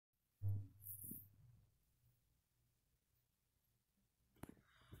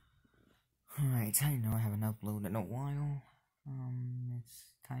Alright, I know I haven't uploaded in a while.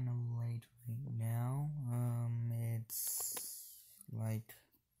 It's kind of late right now. It's like,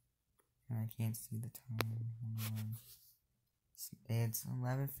 I can't see the time. It's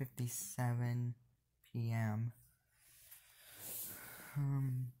 11:57 p.m.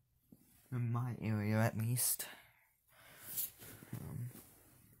 In my area at least.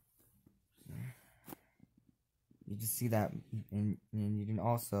 You can see that, and you can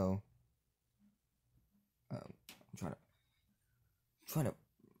also try to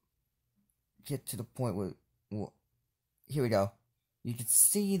get to the point where, well, here we go. You can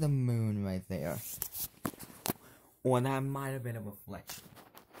see the moon right there. Or that might have been a reflection.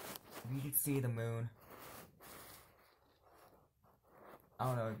 You can see the moon. I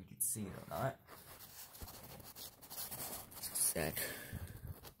don't know if you can see it or not. Just a sec.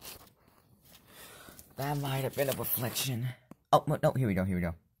 That might have been a reflection. Oh, no, here we go. You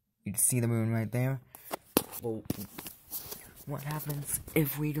can see the moon right there. Well, what happens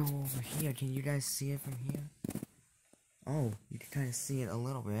if we go over here? Can you guys see it from here? Oh, you can kind of see it a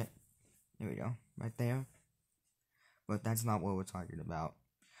little bit. There we go, right there. But that's not what we're talking about.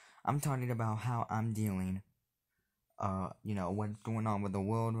 I'm talking about how I'm dealing. What's going on with the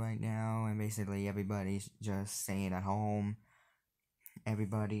world right now, and basically everybody's just staying at home.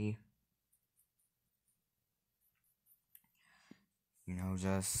 Everybody,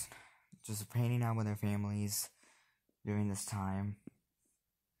 just hanging out with their families during this time.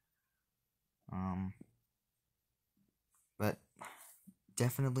 But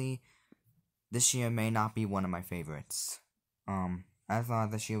definitely, this year may not be one of my favorites. I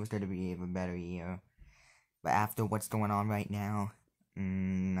thought this year was going to be an even better year. But after what's going on right now,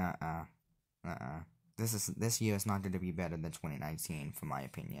 This year is not going to be better than 2019, for my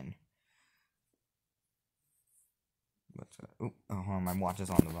opinion. But, hold on, my watch is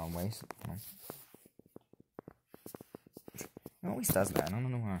on the wrong way. So, it always does that. I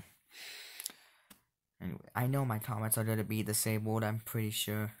don't know why. Anyway, I know my comments are going to be disabled. I'm pretty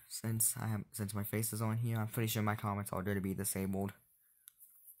sure, since my face is on here, I'm pretty sure my comments are going to be disabled.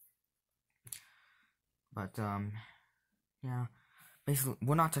 But, yeah, basically,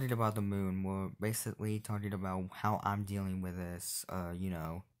 we're not talking about the moon, we're basically talking about how I'm dealing with this,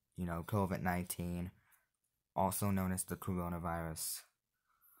 COVID-19, also known as the coronavirus.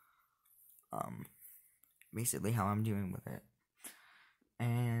 Basically how I'm dealing with it.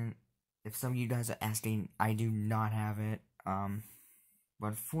 And if some of you guys are asking, I do not have it,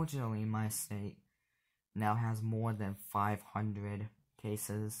 but fortunately, my state now has more than 500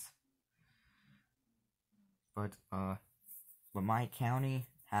 cases. But my county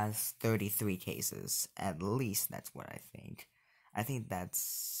has 33 cases. At least that's what I think. I think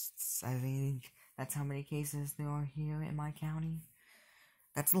that's how many cases there are here in my county.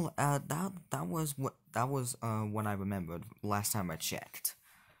 That was what I remembered last time I checked.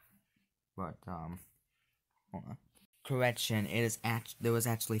 But hold on. Correction, there was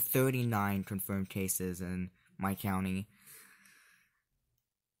actually 39 confirmed cases in my county.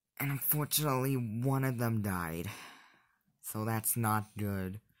 And unfortunately, one of them died. So that's not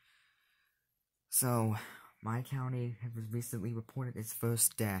good. So, my county has recently reported its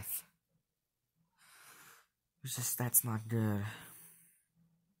first death. That's not good.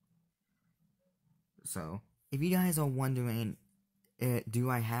 So, if you guys are wondering,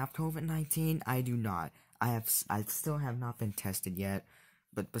 do I have COVID-19? I do not. I still have not been tested yet.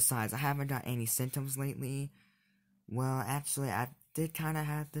 But besides, I haven't got any symptoms lately. Well, actually, I did kind of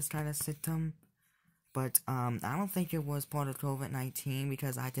have this kind of symptom, but I don't think it was part of COVID-19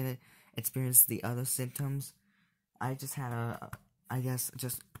 because I didn't experience the other symptoms. I just had a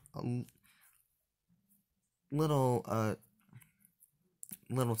little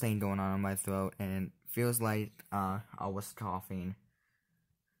thing going on in my throat, and it feels like I was coughing.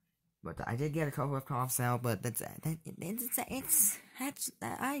 But I did get a couple of coughs out, but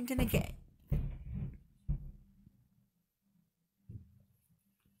I'm gonna get.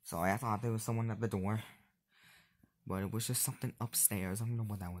 Sorry, I thought there was someone at the door. But it was just something upstairs. I don't know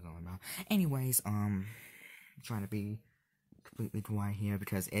what that was all about. Anyways, I'm trying to be completely quiet here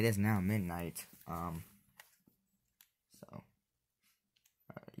because it is now midnight.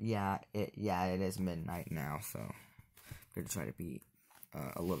 It is midnight now, so I'm gonna try to be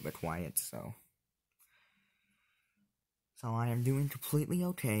a little bit quiet, so I am doing completely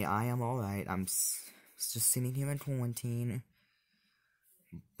okay. I am alright. I'm just sitting here in quarantine,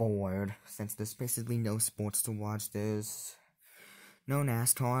 bored, since there's basically no sports to watch. There's no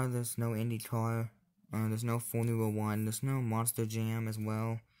NASCAR, there's no IndyCar, there's no Formula 1, there's no Monster Jam as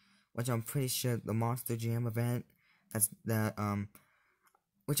well, which I'm pretty sure the Monster Jam event,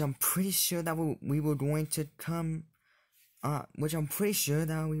 which I'm pretty sure that we were going to come, which I'm pretty sure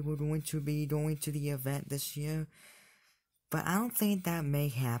that we were going to be going to the event this year, but I don't think that may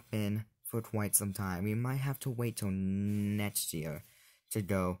happen for quite some time. We might have to wait till next year to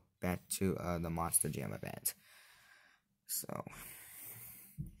go back to the Monster Jam event. So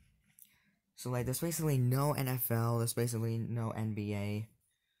like, there's basically no NFL, there's basically no NBA.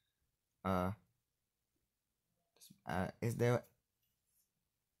 Is there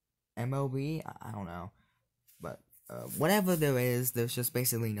MLB? I don't know. But, whatever there is, there's just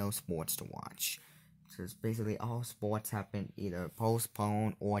basically no sports to watch. So it's basically all sports have been either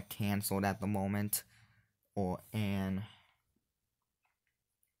postponed or canceled at the moment.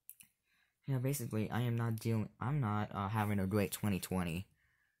 Basically, I'm not having a great 2020.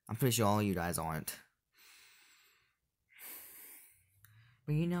 I'm pretty sure all you guys aren't.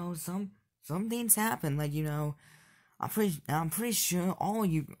 But some things happen, like, I'm pretty sure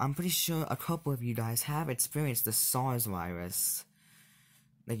a couple of you guys have experienced the SARS virus.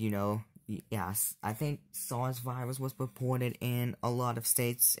 Like, yes, I think SARS virus was reported in a lot of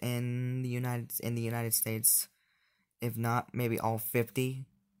states in the United States, if not maybe all 50.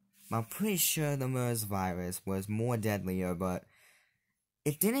 I'm pretty sure the MERS virus was more deadlier, but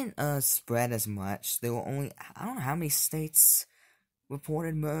it didn't spread as much. There were only, I don't know how many states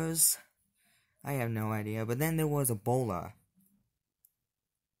reported MERS. I have no idea. But then there was Ebola.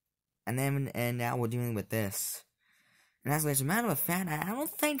 And now we're dealing with this. And as a matter of fact, I don't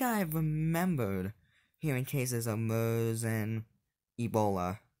think I remembered hearing cases of MERS and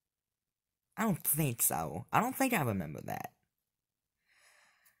Ebola. I don't think so. I don't think I remember that.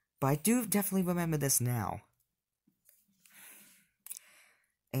 But I do definitely remember this now.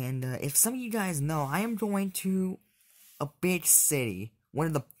 And if some of you guys know, I am going to a big city, one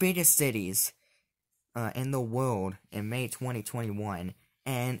of the biggest cities in the world in May 2021.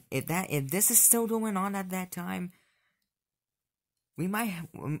 And if this is still going on at that time, we might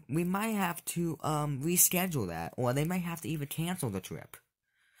have to reschedule that, or they might have to even cancel the trip.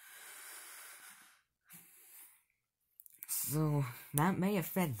 So that may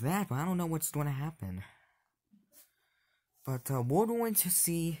affect that, but I don't know what's going to happen. But we're going to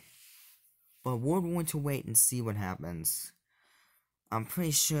see. But we're going to wait and see what happens. I'm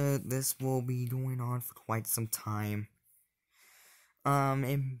pretty sure this will be going on for quite some time. But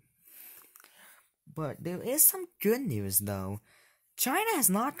there is some good news though. China has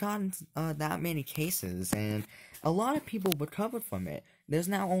not gotten that many cases, and a lot of people recovered from it. There's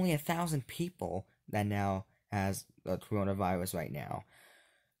now only 1,000 people that now has the coronavirus right now.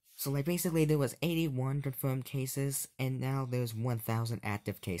 So, like, basically, there was 81 confirmed cases, and now there's 1,000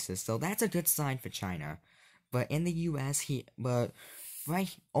 active cases. So that's a good sign for China. But in the U.S.,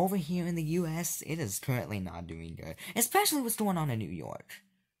 right over here in the U.S., it is currently not doing good. Especially what's going on in New York.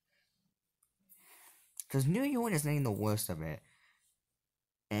 Because New York is getting the worst of it.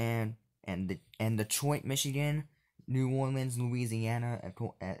 And Detroit, Michigan, New Orleans, Louisiana,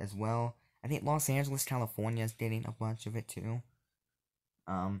 as well. I think Los Angeles, California is getting a bunch of it too.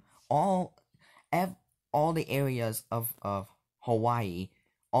 All the areas of Hawaii,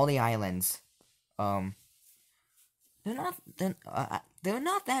 all the islands, they're not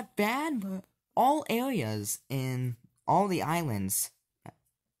that bad, but all areas in all the islands,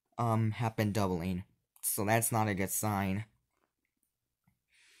 have been doubling, so that's not a good sign.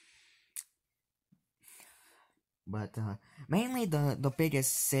 But mainly the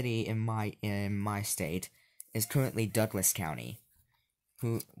biggest city in my state is currently Douglas County,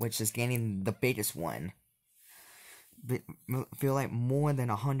 which is getting the biggest one. But feel like more than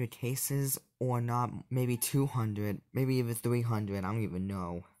 100 cases, or not, maybe 200, maybe even 300. I don't even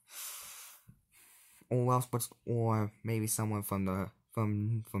know. Or maybe someone from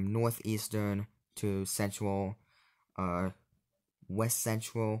northeastern to central, west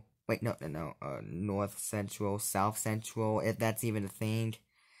central. Wait, no, north central, south central, if that's even a thing,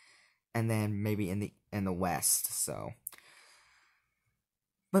 and then maybe in the west. So,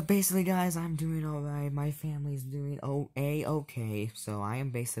 but basically, guys, I'm doing all right. My family's doing okay. So I am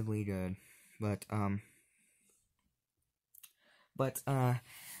basically good. But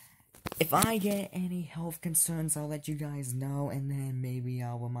if I get any health concerns, I'll let you guys know, and then maybe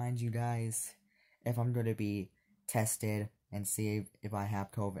I'll remind you guys if I'm going to be tested and see if I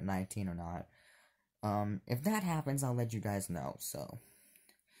have COVID-19 or not. If that happens, I'll let you guys know. So,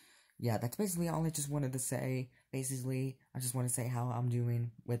 yeah, that's basically all I just wanted to say. Basically, I just want to say how I'm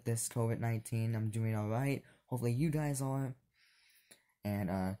doing with this COVID-19. I'm doing alright. Hopefully you guys are.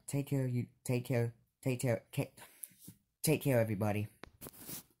 And, take care, everybody.